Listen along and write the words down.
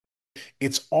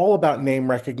It's all about name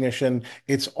recognition.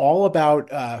 It's all about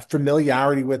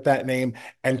familiarity with that name,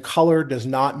 and color does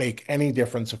not make any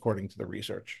difference according to the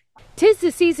research. 'Tis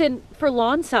the season for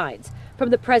lawn signs, from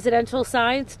the presidential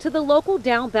signs to the local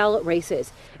down ballot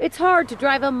races. It's hard to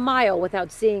drive a mile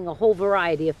without seeing a whole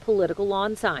variety of political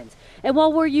lawn signs. And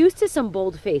while we're used to some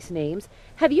bold-faced names,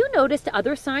 have you noticed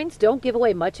other signs don't give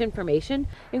away much information,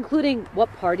 including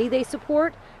what party they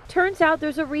support? Turns out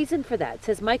there's a reason for that,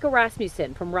 says Micah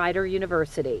Rasmussen from Rider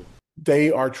University.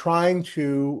 They are trying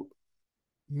to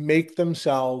make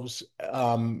themselves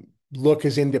look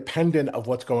as independent of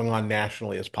what's going on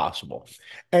nationally as possible.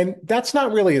 And that's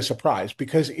not really a surprise,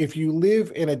 because if you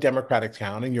live in a Democratic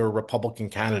town and you're a Republican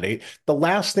candidate, the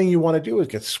last thing you want to do is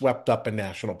get swept up in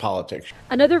national politics.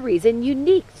 Another reason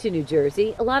unique to New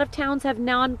Jersey, a lot of towns have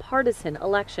nonpartisan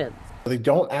elections. They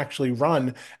don't actually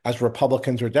run as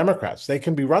Republicans or Democrats. They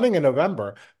can be running in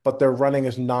November, but they're running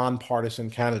as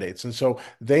nonpartisan candidates. And so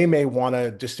they may want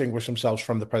to distinguish themselves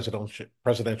from the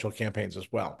presidential campaigns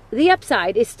as well. The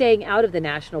upside is staying out of the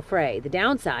national fray. The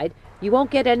downside, you won't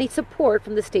get any support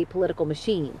from the state political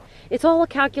machine. It's all a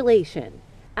calculation.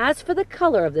 As for the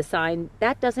color of the sign,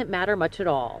 that doesn't matter much at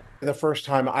all. The first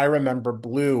time I remember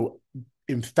blue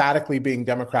emphatically being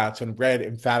Democrats and red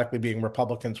emphatically being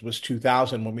Republicans was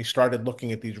 2000, when we started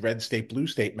looking at these red state, blue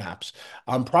state maps.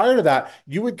 Prior to that,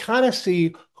 you would kind of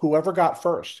see whoever got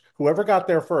first, whoever got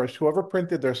there first, whoever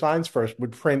printed their signs first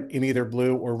would print in either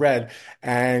blue or red,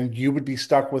 and you would be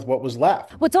stuck with what was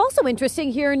left. What's also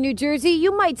interesting here in New Jersey,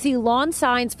 you might see lawn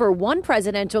signs for one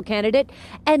presidential candidate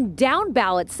and down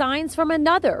ballot signs from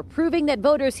another, proving that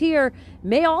voters here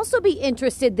may also be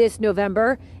interested this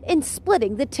November in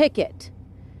splitting the ticket.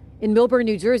 In Millburn,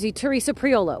 New Jersey, Teresa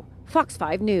Priolo, Fox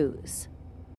 5 News.